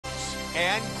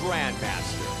and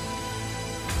Grandmaster.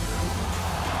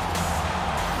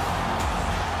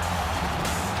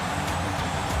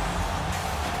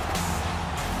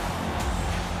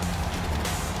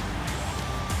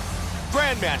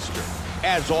 Grandmaster,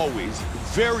 as always,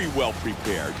 very well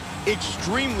prepared,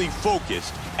 extremely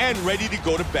focused, and ready to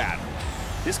go to battle.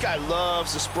 This guy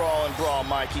loves to sprawl and brawl,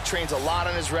 Mike. He trains a lot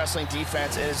on his wrestling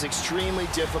defense and is extremely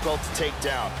difficult to take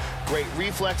down. Great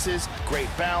reflexes, great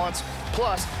balance.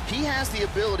 Plus, he has the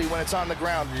ability when it's on the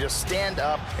ground to just stand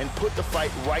up and put the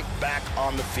fight right back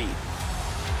on the feet.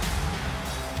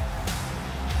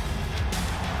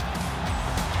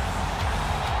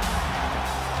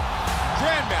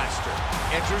 Grandmaster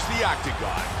enters the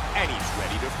octagon, and he's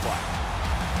ready to fight.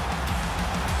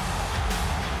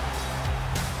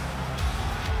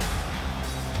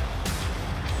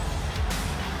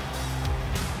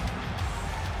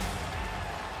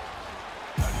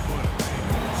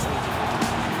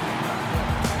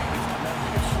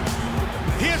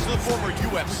 Here's the former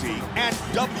UFC and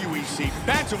WEC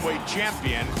bantamweight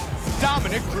champion,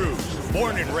 Dominic Cruz,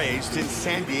 born and raised in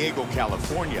San Diego,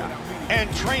 California,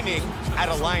 and training at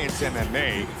Alliance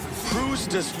MMA. Cruz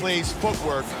displays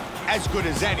footwork as good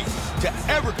as any to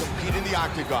ever compete in the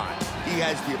octagon. He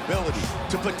has the ability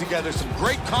to put together some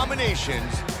great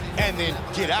combinations and then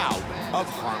get out of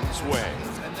harm's way.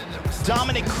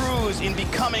 Dominic Cruz, in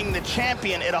becoming the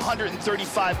champion at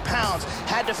 135 pounds,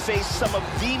 had to face some of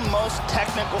the most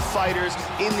technical fighters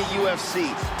in the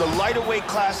UFC. The lighter weight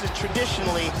classes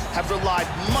traditionally have relied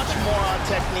much more on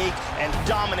technique, and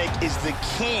Dominic is the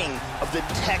king of the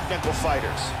technical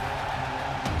fighters.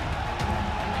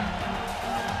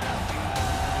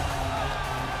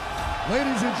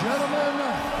 Ladies and gentlemen,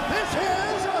 this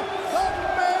is the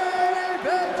main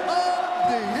event of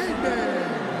the evening.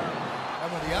 And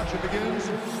when the action begins,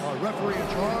 our referee in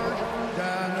charge,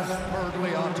 Dan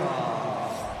Bergliata.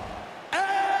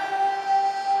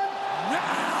 And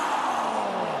now,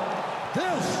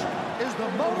 this is the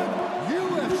moment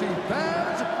UFC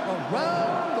fans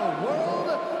around the world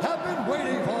have been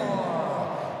waiting for.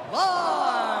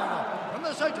 Live from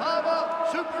the Saitama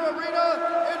Super Arena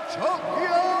in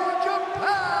Tokyo,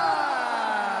 Japan.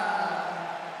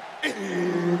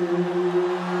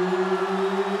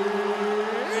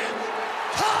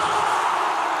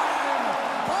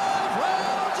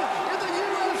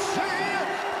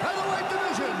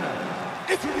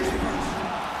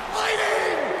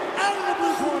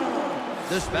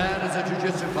 This man is a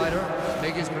jiu-jitsu fighter,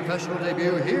 making his professional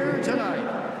debut here tonight.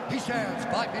 He stands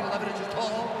 5 feet 11 inches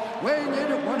tall, weighing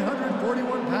in at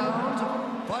 141 pounds,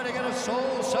 fighting out of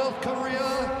Seoul, South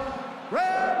Korea,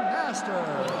 Grandmaster.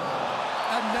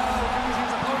 And now here's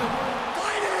his opponent,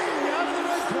 fighting out of the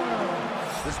red corner.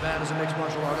 This man is a mixed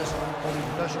martial artist, holding a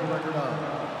professional record of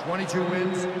 22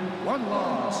 wins, 1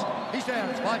 loss. He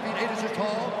stands 5 feet 8 inches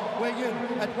tall, weighing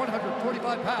in at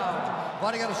 145 pounds,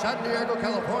 fighting out of San Diego,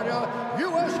 California,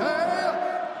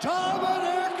 USA,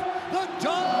 Dominic the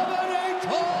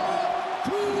Dominator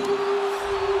Cruz.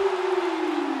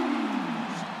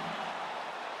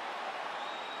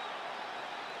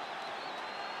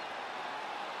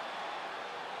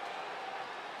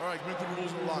 All right, commit to the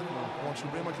rules of the locker room. I want you to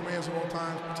obey my commands at all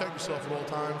times, protect yourself at all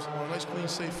times. I want a nice, clean,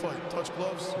 safe fight. Touch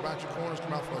gloves, back your corners,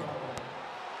 come out fighting.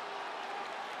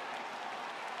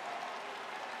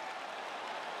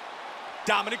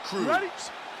 Dominic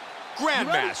Cruz,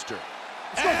 Grandmaster.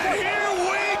 And here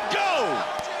we go!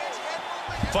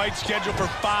 Fight scheduled for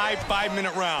 5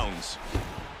 5-minute rounds.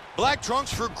 Black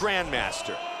trunks for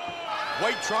Grandmaster.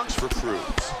 White trunks for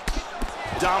Cruz.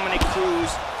 Dominic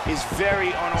Cruz is very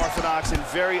unorthodox and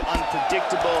very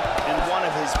unpredictable, and one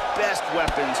of his best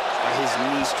weapons are his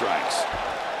knee strikes.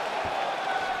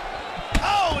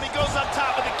 Oh, and he goes up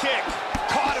top of the kick.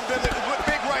 Caught him with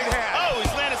big right hand. Oh,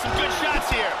 he's landed some good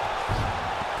shots here.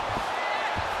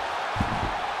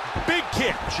 Big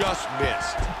kick just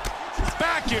missed.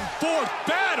 Back and forth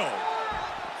battle.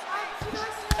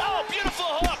 Oh,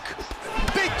 beautiful hook.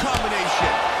 Big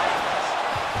combination.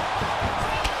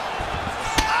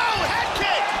 Oh, head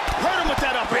kick. Hurt him with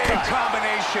that uppercut. Big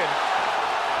combination.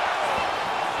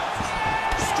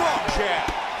 Strong jab.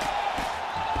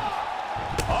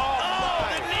 Oh,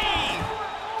 the knee.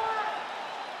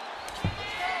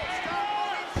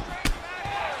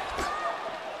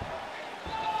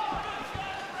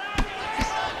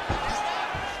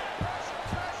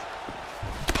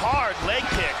 Hard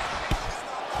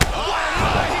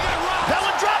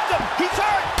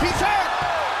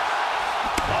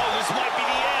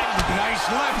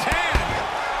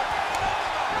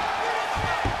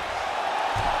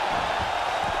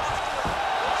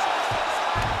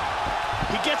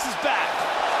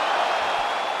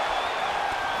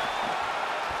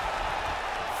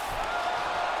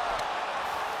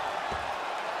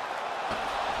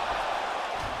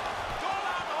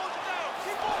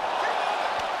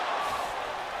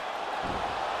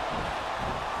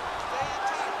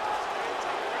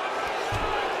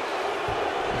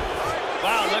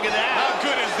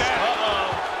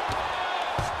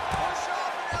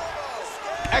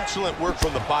Excellent work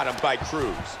from the bottom by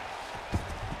Cruz.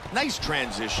 Nice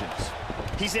transitions.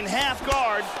 He's in half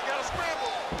guard. You gotta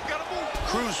scramble. You gotta move.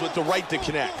 Cruz with the right to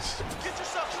connect. Get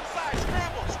yourself to the side.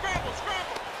 Scramble, scramble,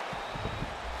 scramble.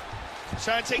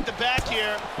 Trying to take the back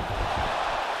here.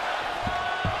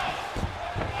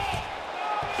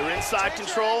 They're inside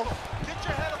control. Get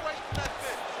your head away from that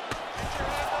finish. Get your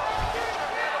head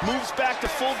up. Moves back to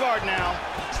full guard now.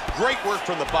 Great work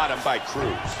from the bottom by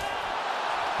Cruz.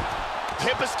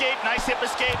 Hip escape, nice hip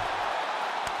escape.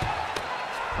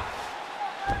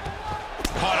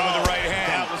 Caught him with the right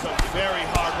hand. That was a very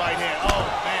hard right hand. Oh,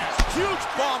 man. Huge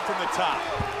bomb from the top.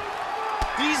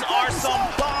 These are some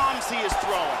bombs he is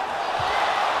throwing.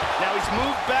 Now he's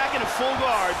moved back into full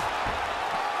guard.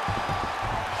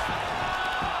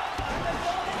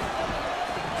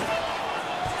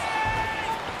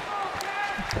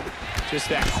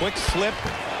 Just that quick slip,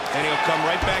 and he'll come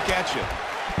right back at you.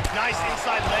 Nice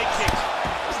inside leg kick.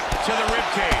 To the rib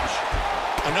cage.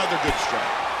 Another good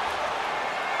strike.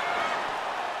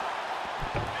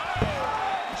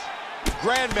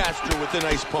 Grandmaster with a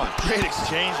nice punch. Great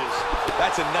exchanges.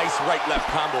 That's a nice right-left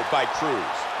combo by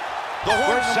Cruz. The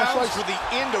horn sounds for the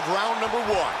end of round number 1.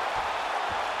 All right,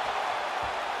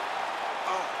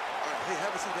 hey,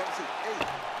 have a seat, have a seat. Hey,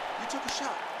 you took a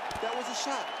shot. That was a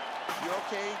shot. You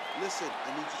okay? Listen,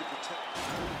 I need you to protect.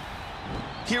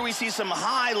 Here we see some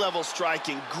high-level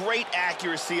striking. Great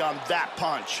accuracy on that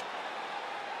punch.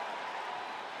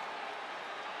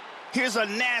 Here's a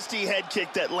nasty head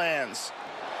kick that lands.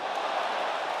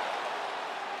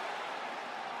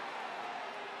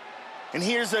 And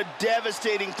here's a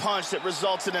devastating punch that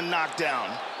results in a knockdown.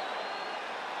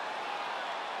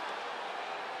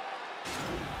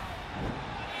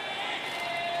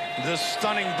 The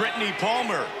stunning Brittany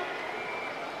Palmer.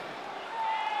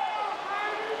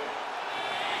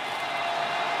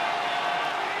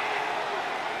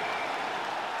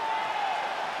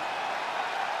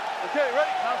 Okay,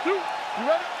 ready? Round 2. You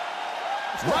ready?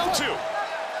 Round 2.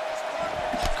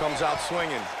 Comes out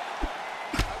swinging.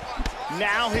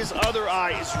 Now his other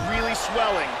eye is really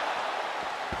swelling.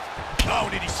 Oh,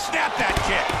 did he snap that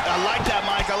kick? I like that,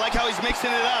 Mike. I like how he's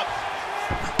mixing it up.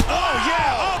 Oh,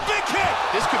 yeah. Oh, big kick.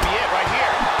 This could be it right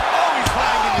here. Oh, he's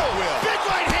finding it will. Big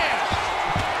right hand.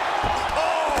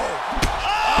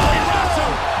 Oh, he wraps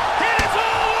him. And it's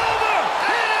all over.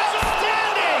 And it's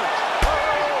outstanding.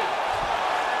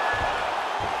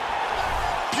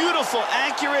 Beautiful,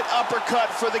 accurate uppercut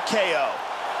for the KO.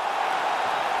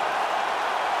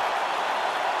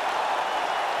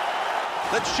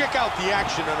 Let's check out the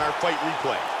action on our fight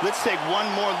replay. Let's take one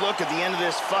more look at the end of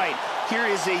this fight. Here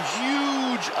is a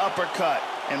huge uppercut,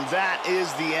 and that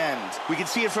is the end. We can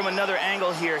see it from another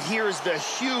angle here. Here is the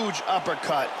huge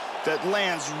uppercut that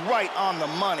lands right on the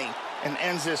money and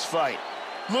ends this fight.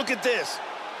 Look at this.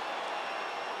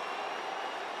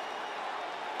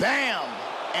 Bam!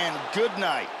 And good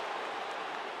night.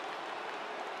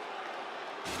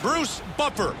 Bruce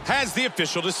Buffer has the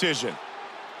official decision.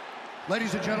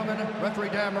 Ladies and gentlemen, referee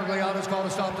Dan Mergliano has called a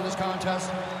stop to this contest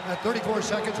at 34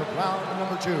 seconds of round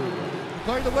number 2.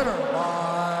 Declaring the winner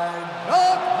by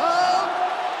knockout,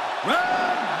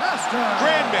 Grandmaster.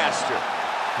 Grandmaster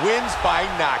wins by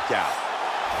knockout.